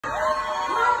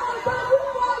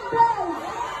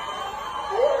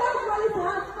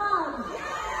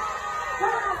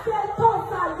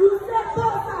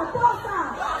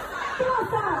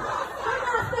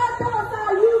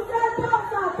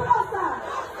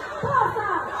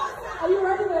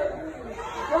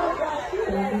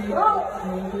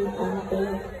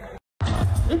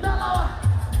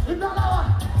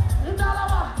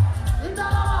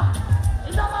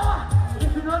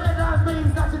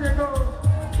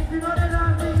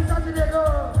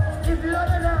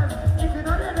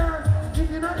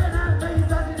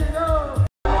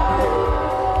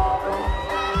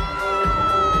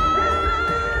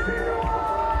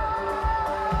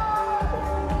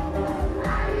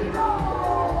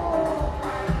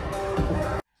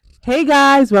Hey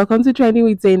guys, welcome to Trending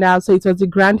with Zainab. So it was the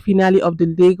grand finale of the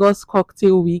Lagos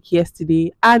Cocktail Week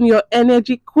yesterday, and your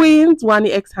energy queens,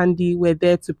 Wanni X Handi, were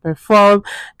there to perform.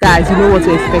 Guys, you know what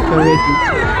to expect already.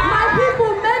 My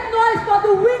people, make noise for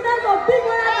the winners of Big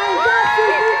Winner Naija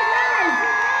Season 9.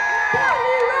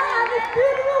 Kellyrae and his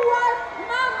beautiful wife,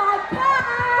 Mama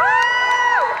Kai.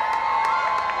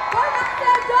 When I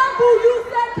say double, you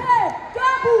say K.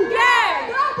 Double. Yeah.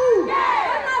 Double.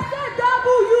 Yeah. When I say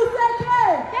double, you say K.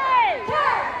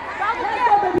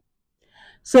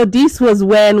 So this was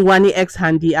when Wanni X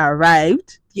Handi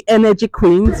arrived. The energy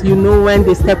queens, you know, when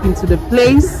they step into the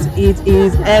place, it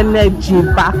is energy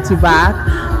back to back.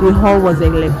 The hall was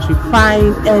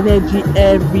electrifying, energy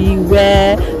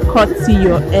everywhere. Courtesy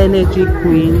your energy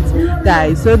queens,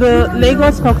 guys. So the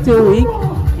Lagos Cocktail Week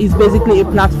is basically a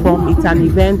platform. It's an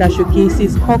event that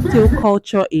showcases cocktail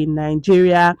culture in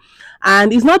Nigeria,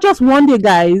 and it's not just one day,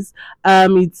 guys.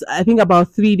 It's, I think,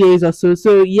 about 3 days or so.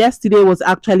 So yesterday was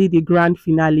actually the grand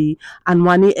finale, and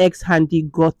Wanni X Handi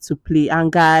got to play.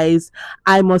 And guys,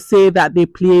 I must say that they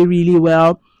play really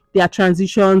well. Their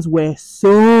transitions were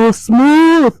so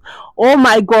smooth. Oh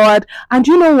my god. And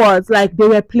you know what, like, they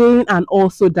were playing and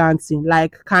also dancing.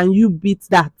 Like, can you beat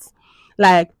that?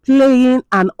 Like, playing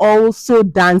and also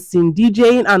dancing,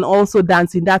 DJing and also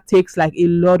dancing, that takes like a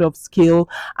lot of skill,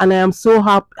 and I am so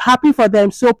happy for them,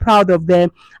 so proud of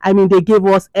them. I mean, they gave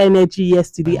us energy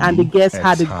yesterday, and the guests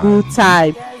had a good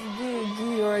time.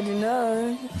 You already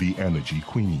know. The energy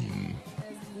queen.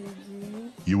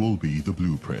 You will be the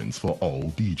blueprints for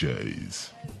all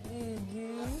DJs.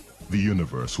 The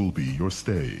universe will be your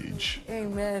stage.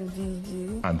 Amen,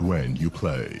 Biggie. And when you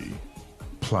play,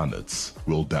 planets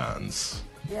will dance.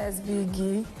 Yes,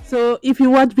 Biggie. So if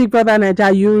you watch Big Brother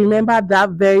Naija, you remember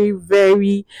that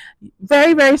very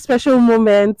special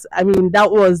moment. I mean,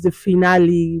 that was the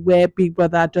finale where Big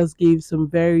Brother just gave some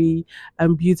very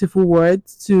beautiful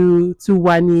words to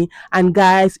Wanni. And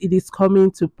guys, it is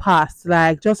coming to pass.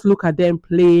 Like, just look at them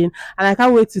playing, and I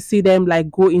can't wait to see them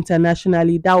like go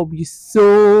internationally. That would be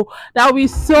so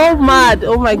mad.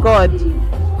 Oh my god.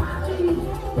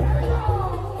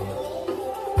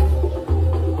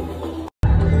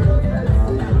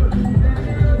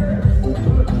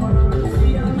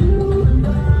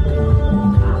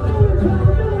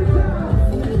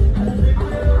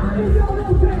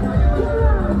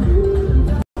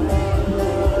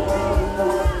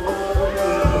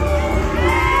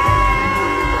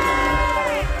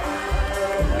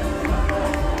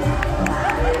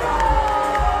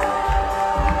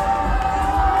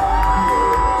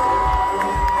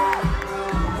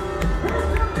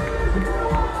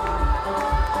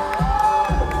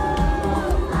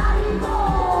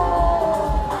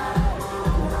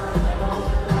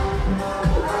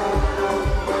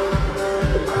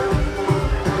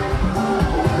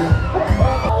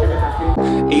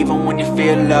 Even when you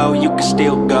feel low, you can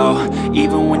still go.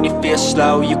 Even when you feel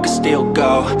slow, you can still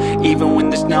go. Even when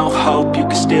there's no hope, you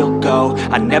can still go.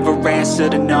 I never answer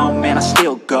to no, man, I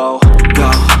still go.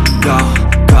 Go, go,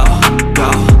 go,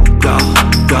 go, go,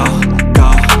 go, go,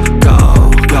 go,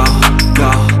 go,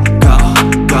 go, go,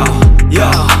 go,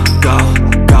 yo, go,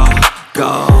 go, go.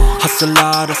 Hustle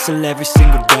hard, hustle every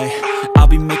single day. I'll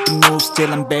be making moves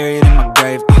till I'm buried in my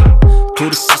grave. To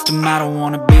the system, I don't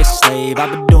wanna be a slave. I've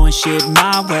been doing shit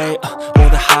my way, or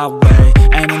the highway.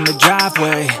 And in the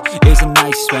driveway is a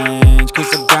nice range,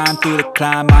 cause I grind through the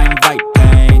climb, I invite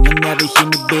pain. You'll never hear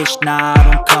me, bitch, nah, I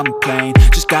don't complain.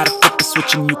 Just gotta flip the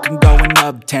switch and you can go and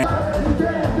obtain. Oh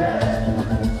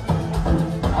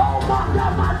my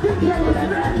God, my DJ is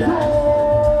mental.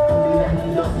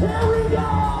 Here we go.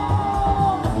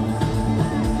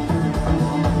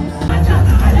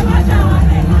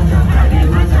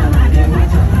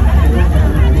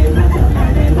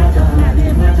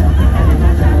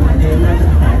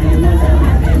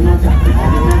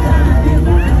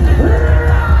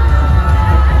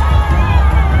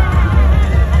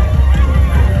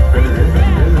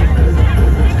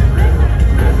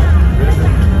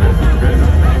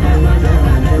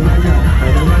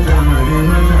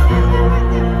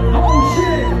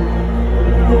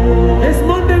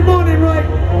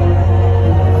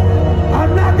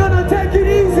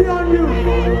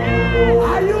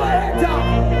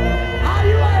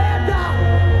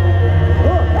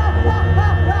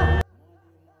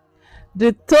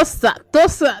 The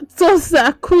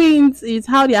toaster queens is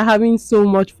how they are having so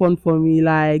much fun for me.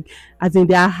 Like, as in,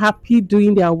 they are happy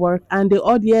doing their work, and the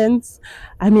audience,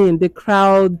 I mean, the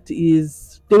crowd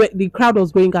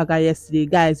was going gaga yesterday,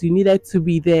 guys. You needed to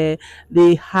be there.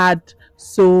 They had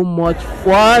so much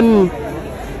fun.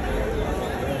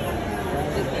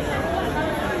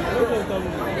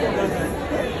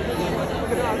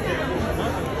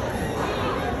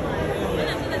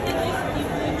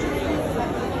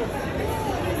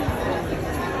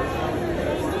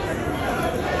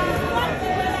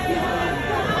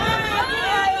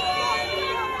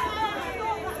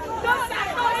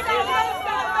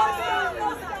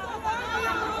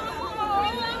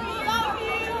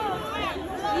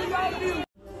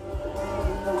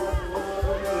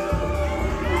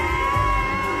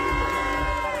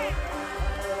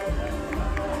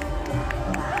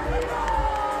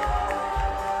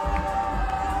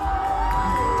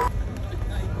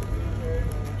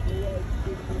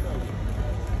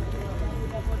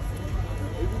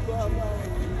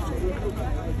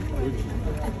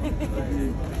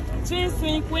 Twins,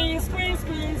 twin, queens, queens,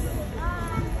 queens.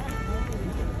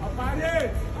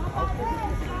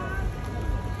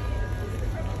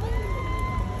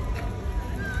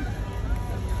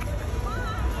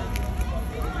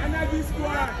 Energy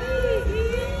squad.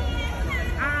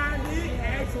 Handi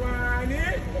X Wanni.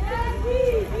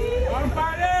 On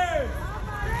parade.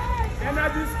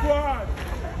 Energy squad.